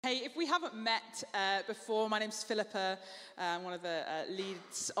Hey, if we haven't met before, my name's Philippa. I'm one of the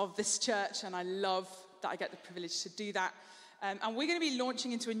leads of this church, and I love that I get the privilege to do that. And we're going to be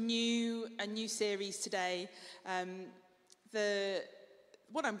launching into a new series today.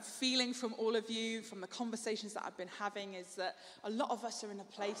 What I'm feeling from all of you, from the conversations that I've been having, is that a lot of us are in a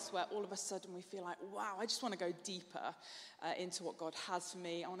place where all of a sudden we feel like, wow, I just want to go deeper into what God has for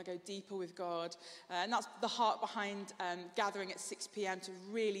me. I want to go deeper with God. And that's the heart behind gathering at 6 p.m. to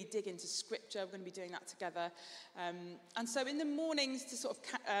really dig into Scripture. We're going to be doing that together. And so in the mornings, to sort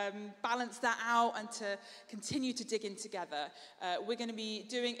of balance that out and to continue to dig in together, we're going to be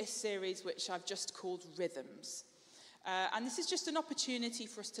doing a series which I've just called Rhythms. And this is just an opportunity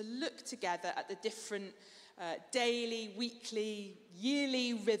for us to look together at the different daily, weekly,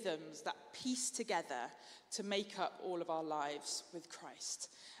 yearly rhythms that piece together to make up all of our lives with Christ.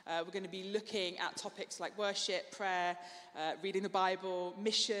 We're going to be looking at topics like worship, prayer, reading the Bible,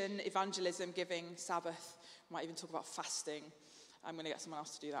 mission, evangelism, giving, Sabbath. We might even talk about fasting. I'm going to get someone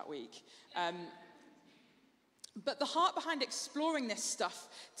else to do that week. But the heart behind exploring this stuff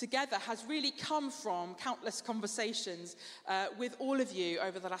together has really come from countless conversations with all of you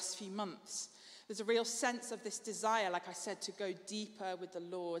over the last few months. There's a real sense of this desire, like I said, to go deeper with the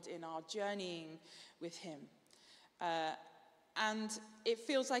Lord in our journeying with him. And it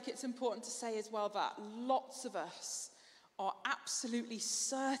feels like it's important to say as well that lots of us are absolutely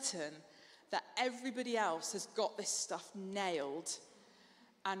certain that everybody else has got this stuff nailed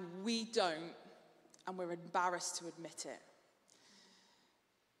and we don't. And we're embarrassed to admit it.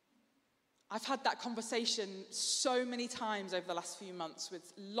 I've had that conversation so many times over the last few months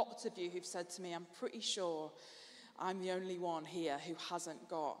with lots of you who've said to me, I'm pretty sure I'm the only one here who hasn't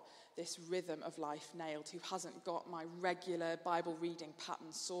got this rhythm of life nailed, who hasn't got my regular Bible reading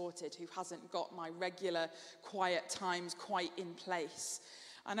pattern sorted, who hasn't got my regular quiet times quite in place.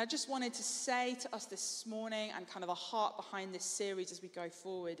 And I just wanted to say to us this morning, and kind of the heart behind this series as we go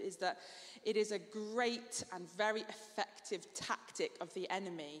forward, is that it is a great and very effective tactic of the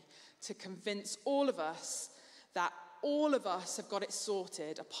enemy to convince all of us that all of us have got it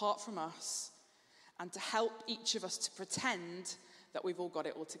sorted apart from us, and to help each of us to pretend that we've all got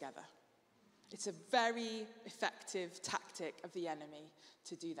it all together. It's a very effective tactic of the enemy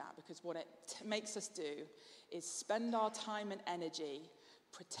to do that, because what it makes us do is spend our time and energy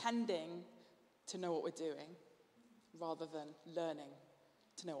pretending to know what we're doing rather than learning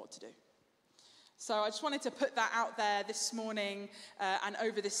to know what to do. So I just wanted to put that out there this morning and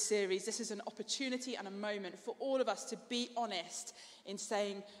over this series. This is an opportunity and a moment for all of us to be honest in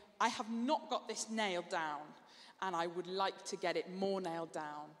saying, I have not got this nailed down and I would like to get it more nailed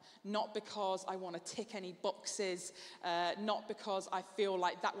down. Not because I want to tick any boxes, not because I feel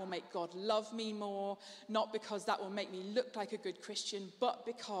like that will make God love me more, not because that will make me look like a good Christian, but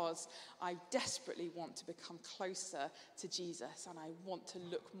because I desperately want to become closer to Jesus and I want to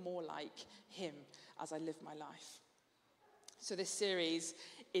look more like him as I live my life. So this series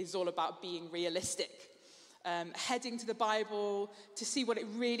is all about being realistic, heading to the Bible to see what it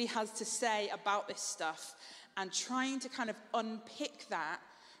really has to say about this stuff, and trying to kind of unpick that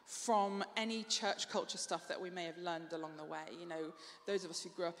from any church culture stuff that we may have learned along the way. You know, those of us who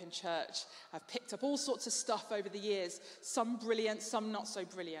grew up in church have picked up all sorts of stuff over the years, some brilliant, some not so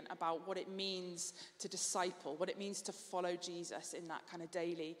brilliant, about what it means to disciple, what it means to follow Jesus in that kind of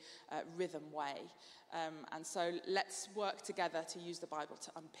daily rhythm way. And so let's work together to use the Bible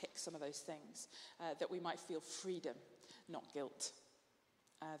to unpick some of those things that we might feel freedom, not guilt.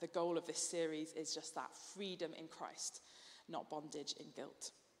 The goal of this series is just that, freedom in Christ, not bondage in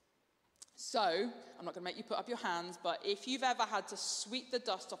guilt. So, I'm not going to make you put up your hands, but if you've ever had to sweep the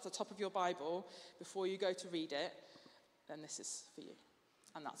dust off the top of your Bible before you go to read it, then this is for you.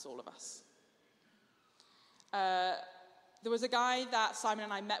 And that's all of us. There was a guy that Simon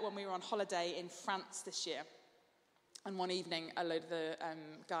and I met when we were on holiday in France this year. And one evening, a load of the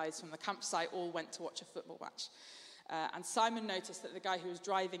guys from the campsite all went to watch a football match. And Simon noticed that the guy who was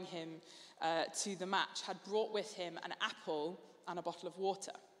driving him to the match had brought with him an apple and a bottle of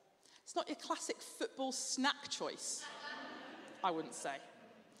water. It's not your classic football snack choice, I wouldn't say.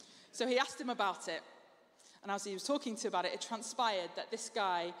 So he asked him about it. And as he was talking to him about it, it transpired that this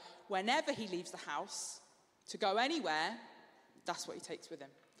guy, whenever he leaves the house to go anywhere, that's what he takes with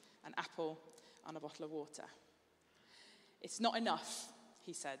him: an apple and a bottle of water. It's not enough,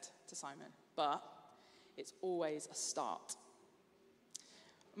 he said to Simon, but it's always a start.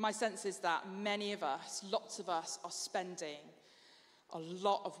 My sense is that many of us, lots of us, are spending a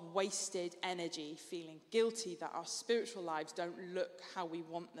lot of wasted energy feeling guilty that our spiritual lives don't look how we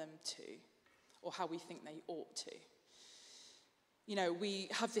want them to, or how we think they ought to. You know, we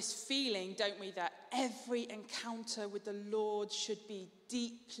have this feeling, don't we, that every encounter with the Lord should be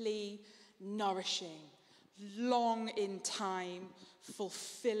deeply nourishing, long in time,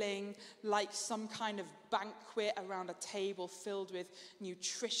 fulfilling, like some kind of banquet around a table filled with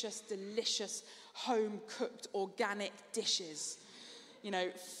nutritious, delicious, home-cooked, organic dishes. You know,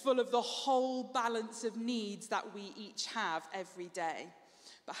 full of the whole balance of needs that we each have every day.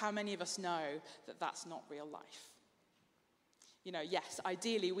 But how many of us know that that's not real life? You know, yes,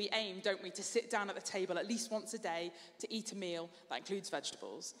 ideally we aim, don't we, to sit down at the table at least once a day to eat a meal that includes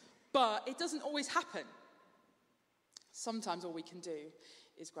vegetables. But it doesn't always happen. Sometimes all we can do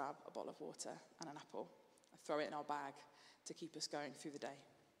is grab a bottle of water and an apple and throw it in our bag to keep us going through the day.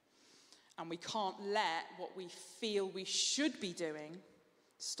 And we can't let what we feel we should be doing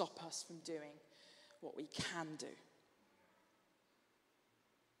stop us from doing what we can do.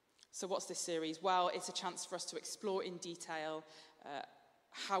 So what's this series? Well, it's a chance for us to explore in detail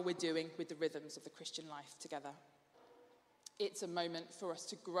how we're doing with the rhythms of the Christian life together. It's a moment for us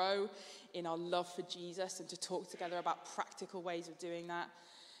to grow in our love for Jesus and to talk together about practical ways of doing that.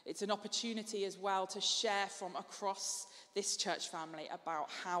 It's an opportunity as well to share from across this church family about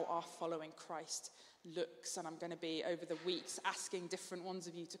how our following Christ looks. And I'm going to be, over the weeks, asking different ones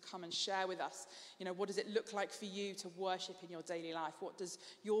of you to come and share with us, you know, what does it look like for you to worship in your daily life? What does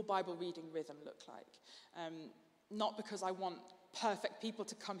your Bible reading rhythm look like? Not because I want perfect people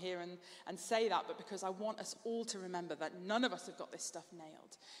to come here and say that, but because I want us all to remember that none of us have got this stuff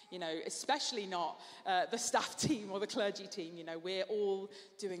nailed. You know, especially not the staff team or the clergy team. You know, we're all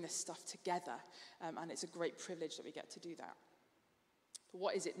doing this stuff together, and it's a great privilege that we get to do that. But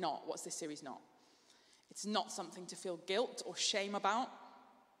what is it not? What's this series not? It's not something to feel guilt or shame about.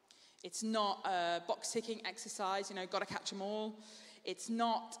 It's not a box-ticking exercise, you know, got to catch them all. It's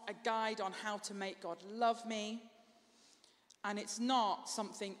not a guide on how to make God love me. And it's not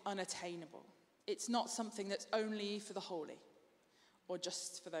something unattainable. It's not something that's only for the holy or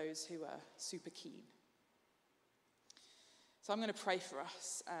just for those who are super keen. So I'm going to pray for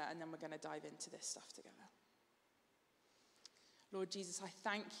us, and then we're going to dive into this stuff together. Lord Jesus, I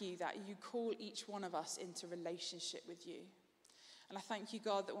thank you that you call each one of us into relationship with you. And I thank you,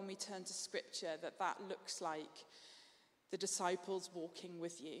 God, that when we turn to Scripture, that looks like the disciples walking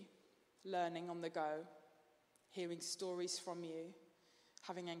with you, learning on the go, hearing stories from you,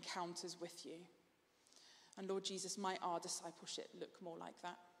 having encounters with you. And Lord Jesus, might our discipleship look more like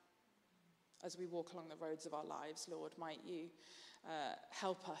that? As we walk along the roads of our lives, Lord, might you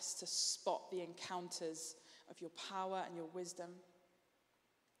help us to spot the encounters of your power and your wisdom.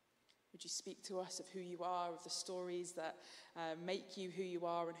 Would you speak to us of who you are, of the stories that make you who you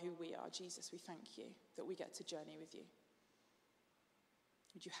are and who we are? Jesus, we thank you that we get to journey with you.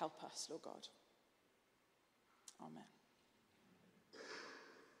 Would you help us, Lord God? Amen.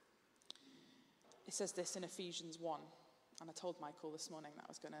 It says this in Ephesians 1. And I told Michael this morning that I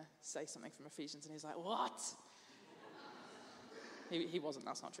was going to say something from Ephesians, and he was like, what? He wasn't,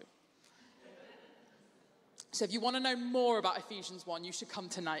 that's not true. So if you want to know more about Ephesians 1, you should come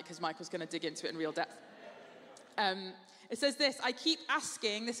tonight, because Michael's going to dig into it in real depth. It says this, I keep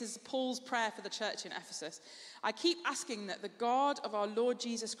asking, this is Paul's prayer for the church in Ephesus, I keep asking that the God of our Lord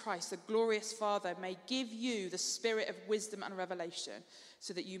Jesus Christ, the glorious Father, may give you the spirit of wisdom and revelation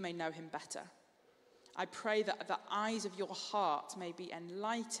so that you may know him better. I pray that the eyes of your heart may be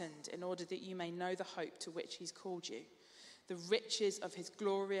enlightened in order that you may know the hope to which he's called you, the riches of his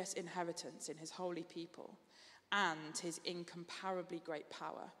glorious inheritance in his holy people, and his incomparably great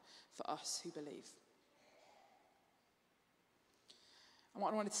power for us who believe. And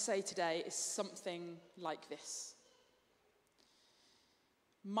what I wanted to say today is something like this.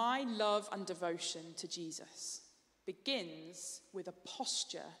 My love and devotion to Jesus begins with a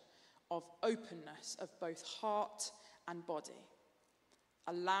posture of openness of both heart and body,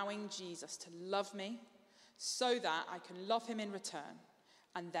 allowing Jesus to love me so that I can love him in return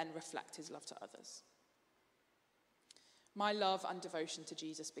and then reflect his love to others. My love and devotion to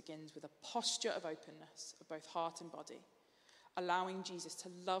Jesus begins with a posture of openness of both heart and body, allowing Jesus to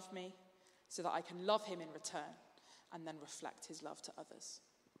love me so that I can love him in return and then reflect his love to others.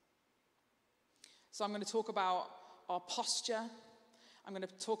 So I'm going to talk about our posture. I'm going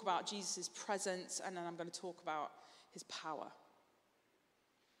to talk about Jesus' presence, and then I'm going to talk about his power.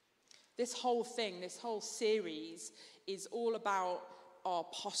 This whole thing, this whole series is all about our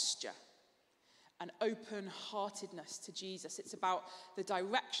posture and open-heartedness to Jesus. It's about the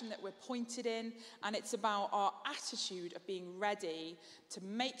direction that we're pointed in, and it's about our attitude of being ready to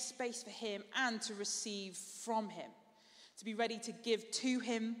make space for him and to receive from him, to be ready to give to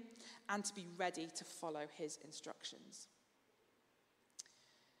him and to be ready to follow his instructions.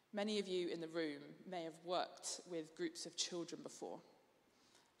 Many of you in the room may have worked with groups of children before.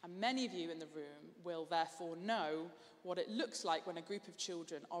 And many of you in the room will therefore know what it looks like when a group of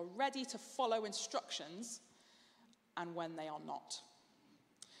children are ready to follow instructions and when they are not.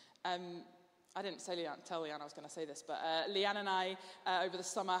 I didn't tell Leanne I was going to say this, but Leanne and I, over the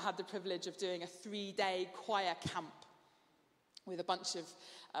summer, had the privilege of doing a 3-day choir camp with a bunch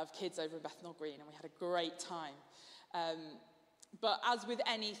of kids over in Bethnal Green, and we had a great time. But as with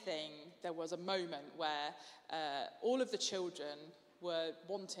anything, there was a moment where all of the children were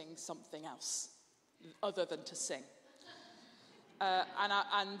wanting something else other than to sing.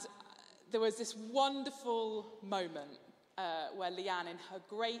 And there was this wonderful moment where Leanne, in her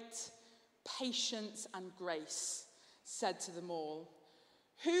great patience and grace, said to them all,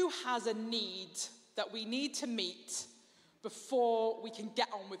 "Who has a need that we need to meet before we can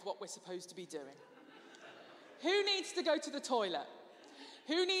get on with what we're supposed to be doing? Who needs to go to the toilet?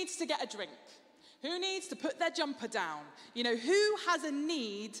 Who needs to get a drink? Who needs to put their jumper down? You know, who has a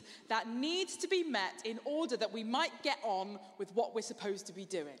need that needs to be met in order that we might get on with what we're supposed to be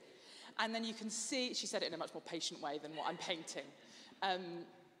doing?" And then you can see, she said it in a much more patient way than what I'm painting.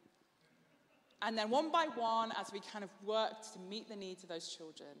 And then one by one, as we kind of worked to meet the needs of those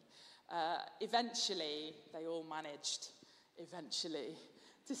children, eventually they all managed,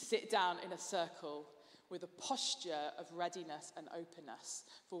 to sit down in a circle with a posture of readiness and openness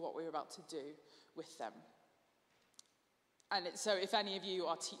for what we were about to do with them. And so if any of you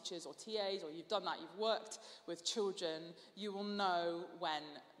are teachers or TAs, or you've done that, you've worked with children, you will know when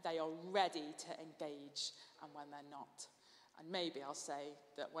they are ready to engage and when they're not. And maybe I'll say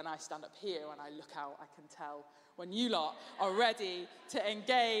that when I stand up here and I look out, I can tell when you lot are ready to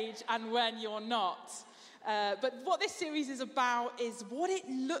engage and when you're not. But what this series is about is what it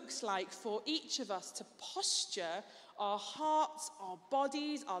looks like for each of us to posture our hearts, our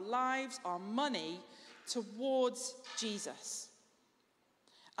bodies, our lives, our money towards Jesus.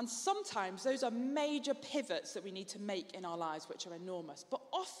 And sometimes those are major pivots that we need to make in our lives, which are enormous. But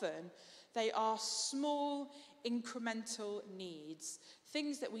often they are small, incremental needs,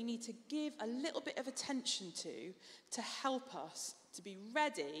 things that we need to give a little bit of attention to help us to be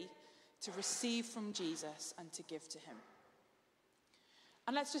ready to receive from Jesus and to give to him.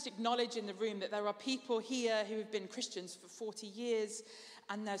 And let's just acknowledge in the room that there are people here who have been Christians for 40 years,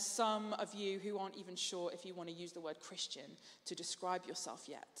 and there's some of you who aren't even sure if you want to use the word Christian to describe yourself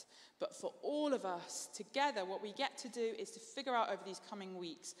yet. But for all of us together, what we get to do is to figure out over these coming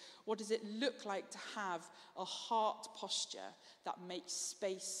weeks, what does it look like to have a heart posture that makes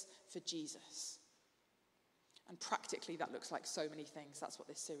space for Jesus? And practically, that looks like so many things. That's what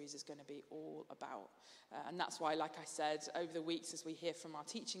this series is going to be all about. And that's why, like I said, over the weeks, as we hear from our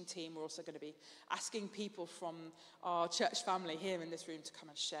teaching team, we're also going to be asking people from our church family here in this room to come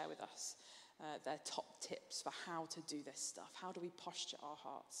and share with us their top tips for how to do this stuff. How do we posture our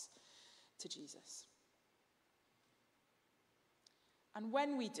hearts to Jesus? And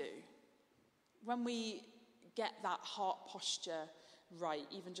when we do, when we get that heart posture right,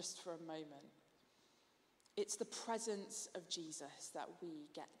 even just for a moment, it's the presence of Jesus that we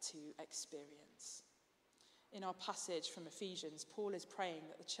get to experience. In our passage from Ephesians, Paul is praying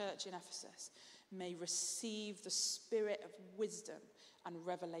that the church in Ephesus may receive the spirit of wisdom and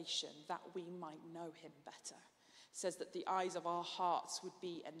revelation that we might know him better. It says that the eyes of our hearts would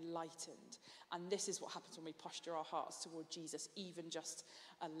be enlightened. And this is what happens when we posture our hearts toward Jesus, even just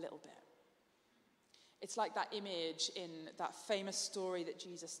a little bit. It's like that image in that famous story that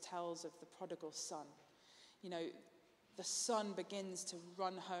Jesus tells of the prodigal son. You know, the son begins to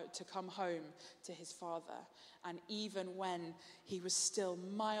to come home to his father. And even when he was still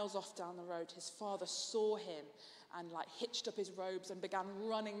miles off down the road, his father saw him and hitched up his robes and began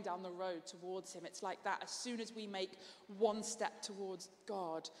running down the road towards him. It's like that. As soon as we make one step towards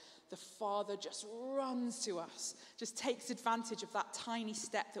God, the Father just runs to us, just takes advantage of that tiny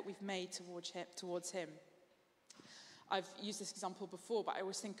step that we've made towards him. I've used this example before, but I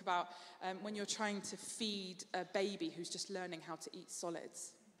always think about when you're trying to feed a baby who's just learning how to eat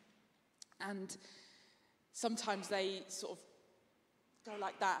solids. And sometimes they sort of go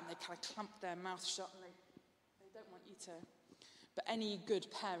like that and they kind of clamp their mouth shut and they don't want you to. But any good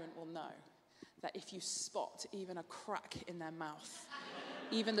parent will know that if you spot even a crack in their mouth,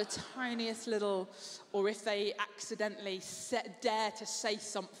 even the tiniest little, or if they accidentally dare to say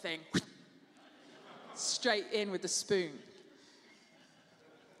something, straight in with the spoon.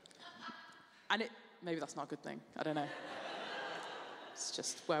 And maybe that's not a good thing. I don't know. It's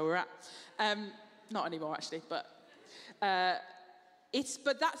just where we're at. Not anymore, actually. But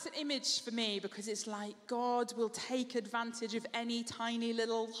But that's an image for me, because it's like God will take advantage of any tiny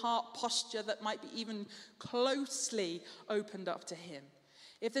little heart posture that might be even closely opened up to him.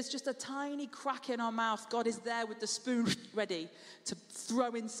 If there's just a tiny crack in our mouth, God is there with the spoon ready to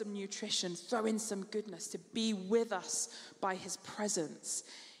throw in some nutrition, throw in some goodness, to be with us by his presence,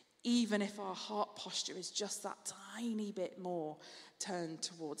 even if our heart posture is just that tiny bit more turned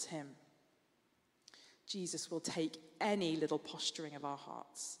towards him. Jesus will take any little posturing of our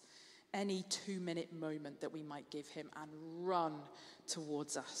hearts, any 2-minute moment that we might give him, and run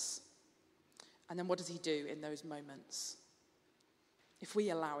towards us. And then what does he do in those moments? If we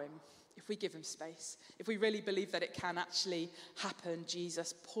allow him, if we give him space, if we really believe that it can actually happen,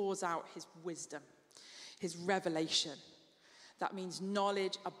 Jesus pours out his wisdom, his revelation. That means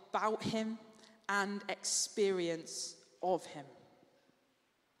knowledge about him and experience of him.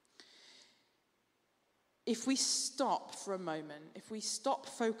 If we stop for a moment, if we stop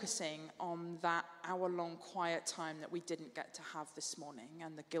focusing on that hour-long quiet time that we didn't get to have this morning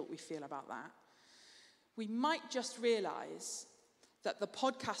and the guilt we feel about that, we might just realize that the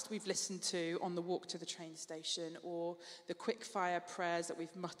podcast we've listened to on the walk to the train station, or the quick fire prayers that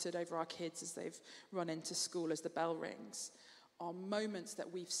we've muttered over our kids as they've run into school as the bell rings, are moments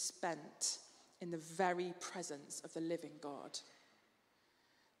that we've spent in the very presence of the living God.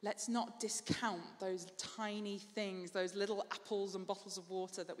 Let's not discount those tiny things, those little apples and bottles of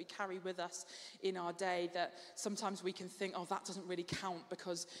water that we carry with us in our day, that sometimes we can think, oh, that doesn't really count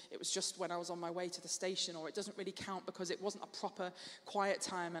because it was just when I was on my way to the station, or it doesn't really count because it wasn't a proper quiet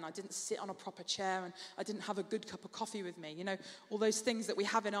time and I didn't sit on a proper chair and I didn't have a good cup of coffee with me. You know, all those things that we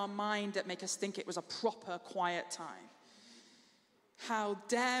have in our mind that make us think it was a proper quiet time. How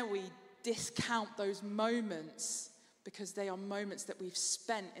dare we discount those moments, because they are moments that we've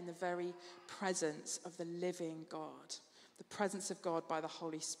spent in the very presence of the living God. The presence of God by the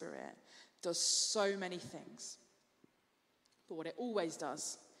Holy Spirit does so many things. But what it always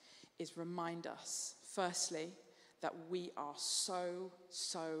does is remind us, firstly, that we are so,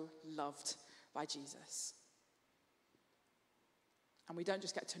 so loved by Jesus. And we don't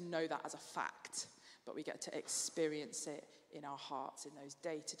just get to know that as a fact, but we get to experience it in our hearts in those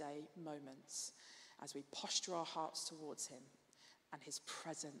day-to-day moments, as we posture our hearts towards him and his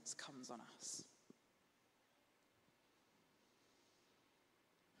presence comes on us.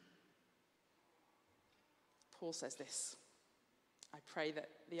 Paul says this: I pray that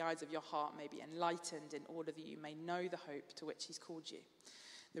the eyes of your heart may be enlightened, in order that you may know the hope to which he's called you,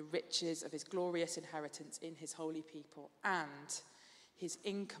 the riches of his glorious inheritance in his holy people, and his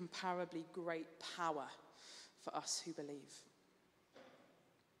incomparably great power for us who believe.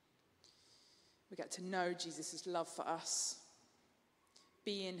 We get to know Jesus' love for us,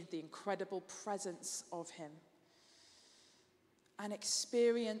 be in the incredible presence of him, and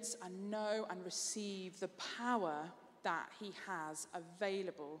experience and know and receive the power that he has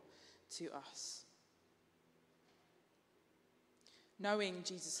available to us. Knowing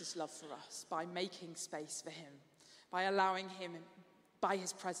Jesus' love for us by making space for him, by allowing him by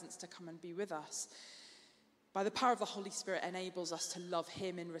his presence to come and be with us, by the power of the Holy Spirit, enables us to love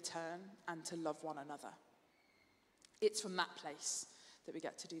him in return and to love one another. It's from that place that we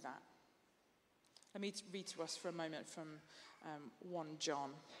get to do that. Let me read to us for a moment from 1 John.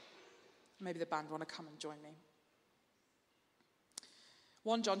 Maybe the band want to come and join me.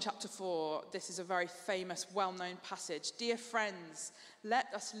 1 John chapter 4, this is a very famous, well-known passage. Dear friends, let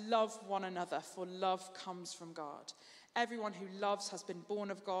us love one another, for love comes from God. Everyone who loves has been born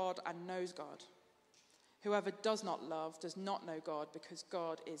of God and knows God. Whoever does not love does not know God, because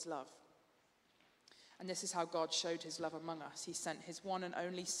God is love. And this is how God showed his love among us. He sent his one and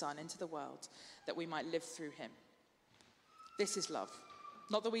only Son into the world that we might live through him. This is love.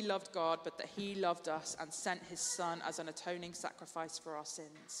 Not that we loved God, but that he loved us and sent his Son as an atoning sacrifice for our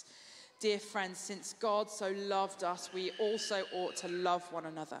sins. Dear friends, since God so loved us, we also ought to love one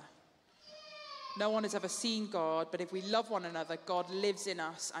another. No one has ever seen God, but if we love one another, God lives in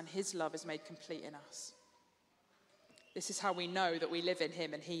us and his love is made complete in us. This is how we know that we live in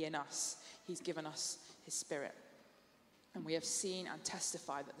him and he in us. He's given us his Spirit. And we have seen and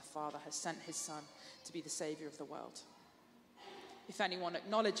testified that the Father has sent his Son to be the Saviour of the world. If anyone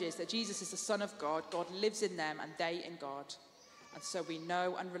acknowledges that Jesus is the Son of God, God lives in them and they in God. And so we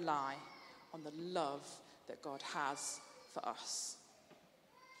know and rely on the love that God has for us.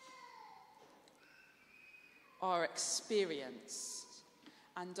 Our experience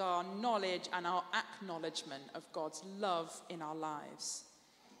and our knowledge and our acknowledgement of God's love in our lives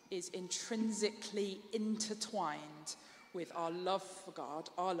is intrinsically intertwined with our love for God,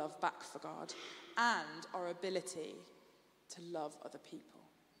 our love back for God, and our ability to love other people.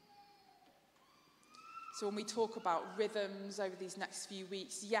 So when we talk about rhythms over these next few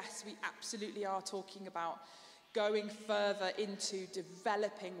weeks, yes, we absolutely are talking about going further into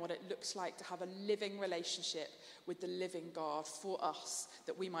developing what it looks like to have a living relationship with the living God for us,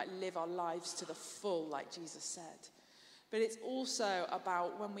 that we might live our lives to the full, like Jesus said. But it's also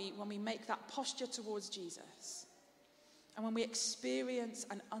about when we make that posture towards Jesus, and when we experience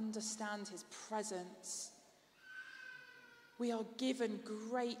and understand his presence, we are given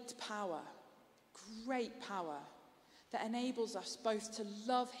great power that enables us both to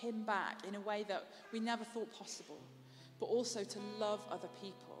love him back in a way that we never thought possible, but also to love other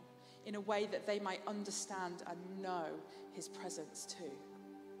people in a way that they might understand and know his presence too.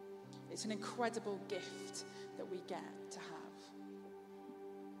 It's an incredible gift that we get to have.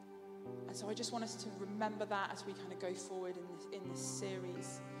 And so I just want us to remember that as we kind of go forward in this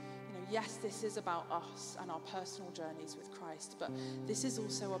series. You know, yes, this is about us and our personal journeys with Christ, but this is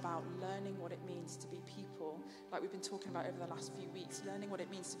also about learning what it means to be people, like we've been talking about over the last few weeks, learning what it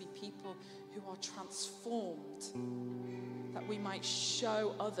means to be people who are transformed, that we might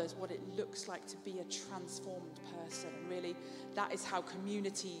show others what it looks like to be a transformed person. And really, that is how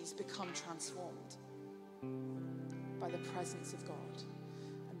communities become transformed, by the presence of God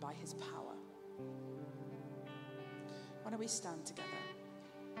and by his power. Why don't we stand together?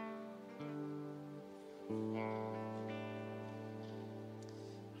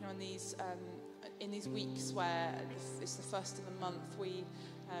 You know, in these weeks where it's the first of the month, we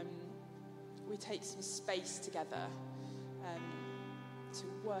take some space together to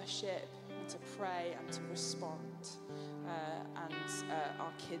worship and to pray and to respond. And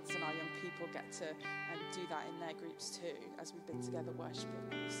our kids and our young people get to do that in their groups too, as we've been together worshiping,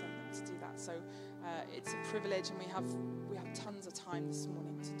 and we send them to do that. So it's a privilege, and we have tons of time this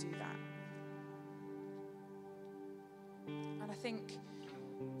morning to do that. And I think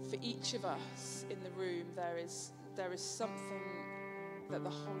for each of us in the room, there is something that the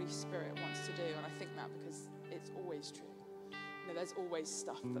Holy Spirit wants to do, and I think that because it's always true. You know, there's always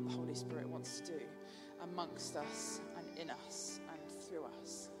stuff that the Holy Spirit wants to do amongst us and in us and through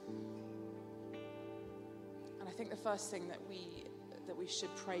us. And I think the first thing that we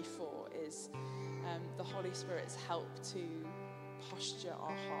should pray for is the Holy Spirit's help to posture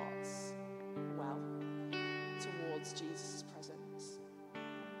our hearts well towards Jesus' presence.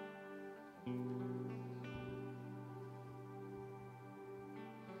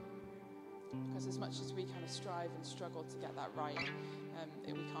 Because as much as we kind of strive and struggle to get that right,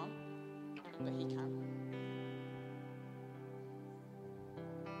 we can't, but he can.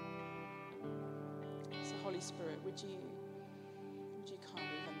 So Holy Spirit, would you come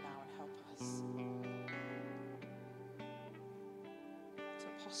even now and help us to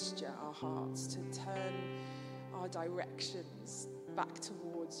posture our hearts, to turn our directions back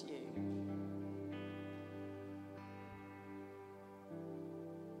towards you.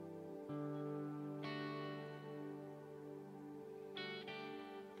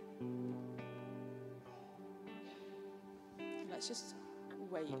 Let's just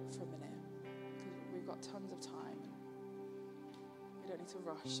wait for a minute, because we've got tons of time. We don't need to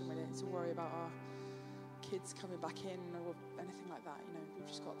rush, and we don't need to worry about our kids coming back in or anything like that. You know, we've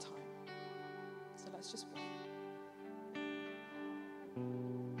just got time. So let's just wait.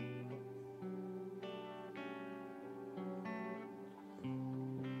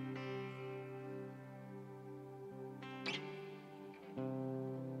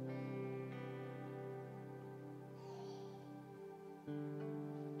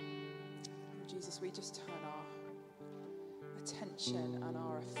 Jesus, we just turn our attention and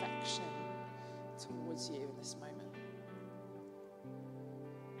our affection towards you in this moment.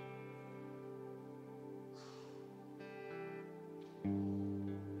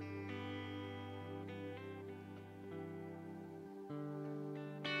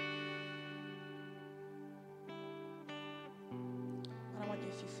 And I want you,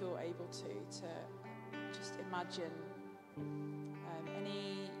 if you feel able to just imagine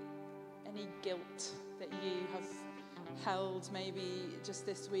any guilt that you have held maybe just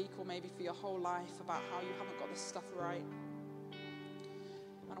this week or maybe for your whole life about how you haven't got this stuff right.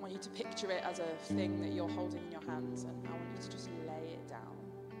 And I want you to picture it as a thing that you're holding in your hands, and I want you to just lay it down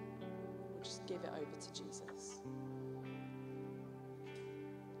or just give it over to Jesus.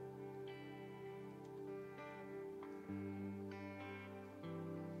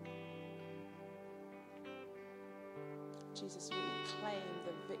 Jesus, we claim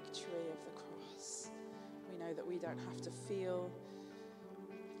the victory of the cross. We know that we don't have to feel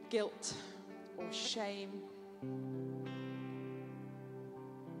guilt or shame,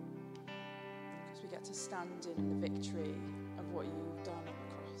 because we get to stand in the victory of what you've done on the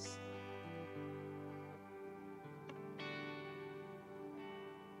cross.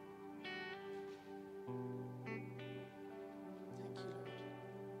 Thank you, Lord.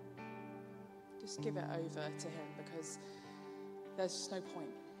 Just give it over to him, because there's just no point.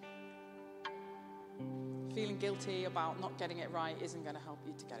 Feeling guilty about not getting it right isn't going to help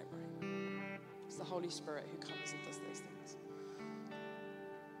you to get it right. It's the Holy Spirit who comes and does those things.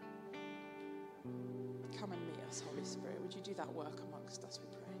 Come and meet us, Holy Spirit. Would you do that work amongst us, we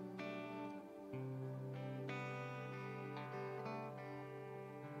pray.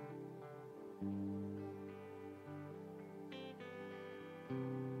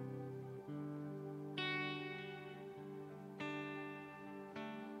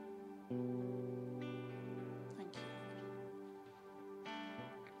 Thank you,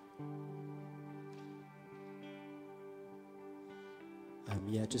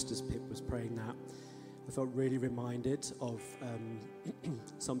 Lord. Just as Pip was praying that, I felt really reminded of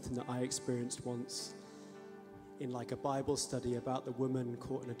something that I experienced once in like a Bible study about the woman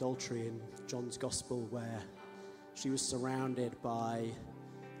caught in adultery in John's Gospel, where she was surrounded by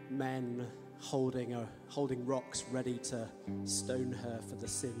men holding rocks ready to stone her for the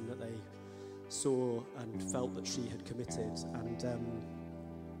sin that they saw and felt that she had committed. And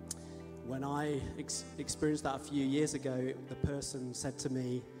when I experienced that a few years ago, the person said to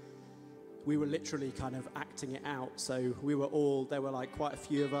me, we were literally kind of acting it out. So there were like quite a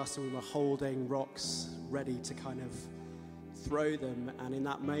few of us, and we were holding rocks ready to kind of throw them. And in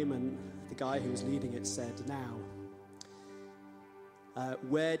that moment, the guy who was leading it said, now,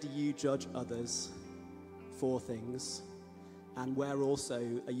 where do you judge others for things? And where also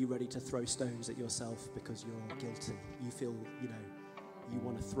are you ready to throw stones at yourself because you're guilty? You feel, you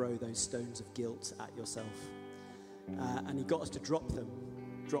want to throw those stones of guilt at yourself. And he got us to drop them.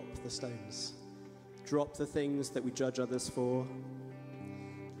 Drop the stones. Drop the things that we judge others for.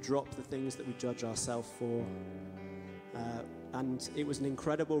 Drop the things that we judge ourselves for. And it was an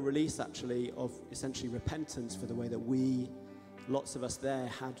incredible release, actually, of essentially repentance for the way that lots of us there,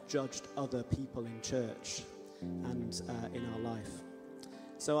 had judged other people in church and in our life.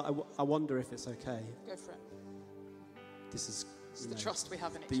 So I wonder if it's okay. Go for it. This is the trust we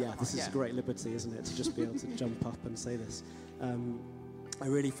have in each other. Yeah, this is a great liberty, isn't it? To just be able to jump up and say this. I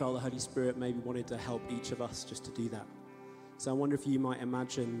really felt the Holy Spirit maybe wanted to help each of us just to do that. So I wonder if you might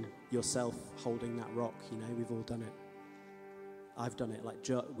imagine yourself holding that rock. We've all done it. I've done it. Like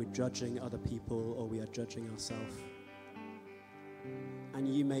we're judging other people, or we are judging ourselves. And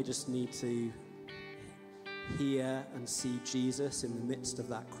you may just need to hear and see Jesus in the midst of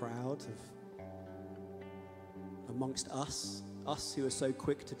that crowd, amongst us who are so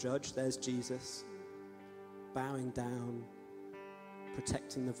quick to judge. There's Jesus, bowing down,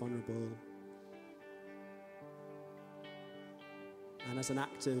 protecting the vulnerable. And as an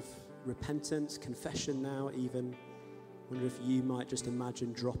act of repentance, confession now even, I wonder if you might just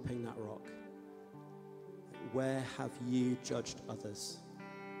imagine dropping that rock. Where have you judged others?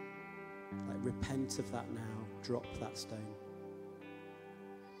 Repent of that now. Drop that stone.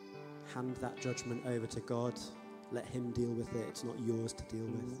 Hand that judgment over to God. Let him deal with it. It's not yours to deal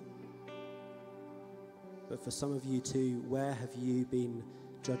with. But for some of you too, where have you been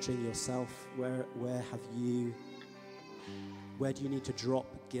judging yourself? Where do you need to drop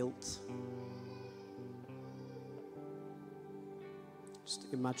guilt?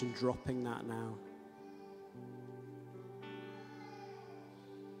 Just imagine dropping that now.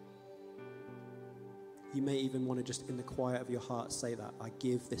 You may even want to just in the quiet of your heart say that, I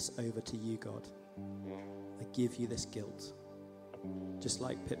give this over to you, God. I give you this guilt. Just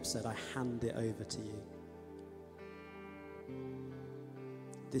like Pip said, I hand it over to you.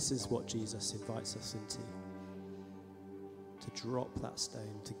 This is what Jesus invites us into. To drop that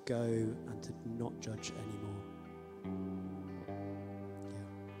stone, to go and to not judge anymore.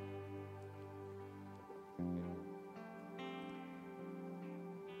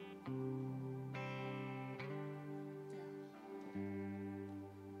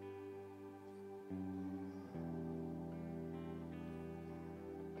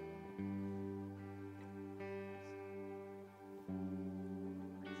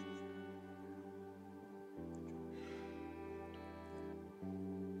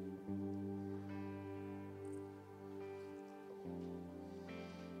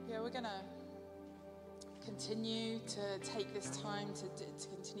 We're going to continue to take this time to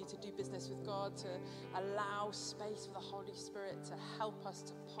continue to do business with God, to allow space for the Holy Spirit to help us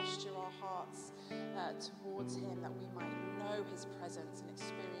to posture our hearts towards him, that we might know his presence and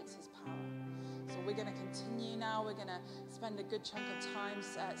experience his power. So we're going to continue now. We're going to spend a good chunk of time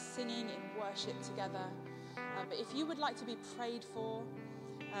singing in worship together. But if you would like to be prayed for,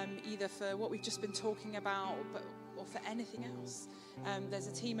 either for what we've just been talking about, or for anything else, there's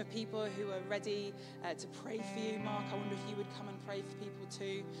a team of people who are ready to pray for you. Mark, I wonder if you would come and pray for people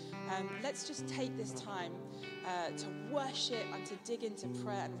too. Let's just take this time to worship and to dig into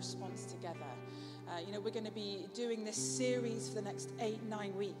prayer and response together. We're going to be doing this series for the next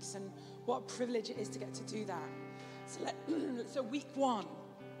 8-9 weeks, and what a privilege it is to get to do that. So week 1,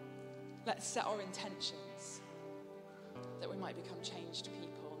 let's set our intentions that we might become changed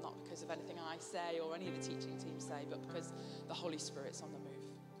people, not because of anything I say or any of the teaching team say, but because the Holy Spirit's on the move.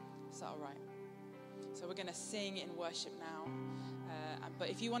 Is that all right? So we're going to sing in worship now. But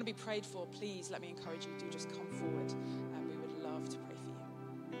if you want to be prayed for, please let me encourage you, do just come forward, and we would love to pray for you.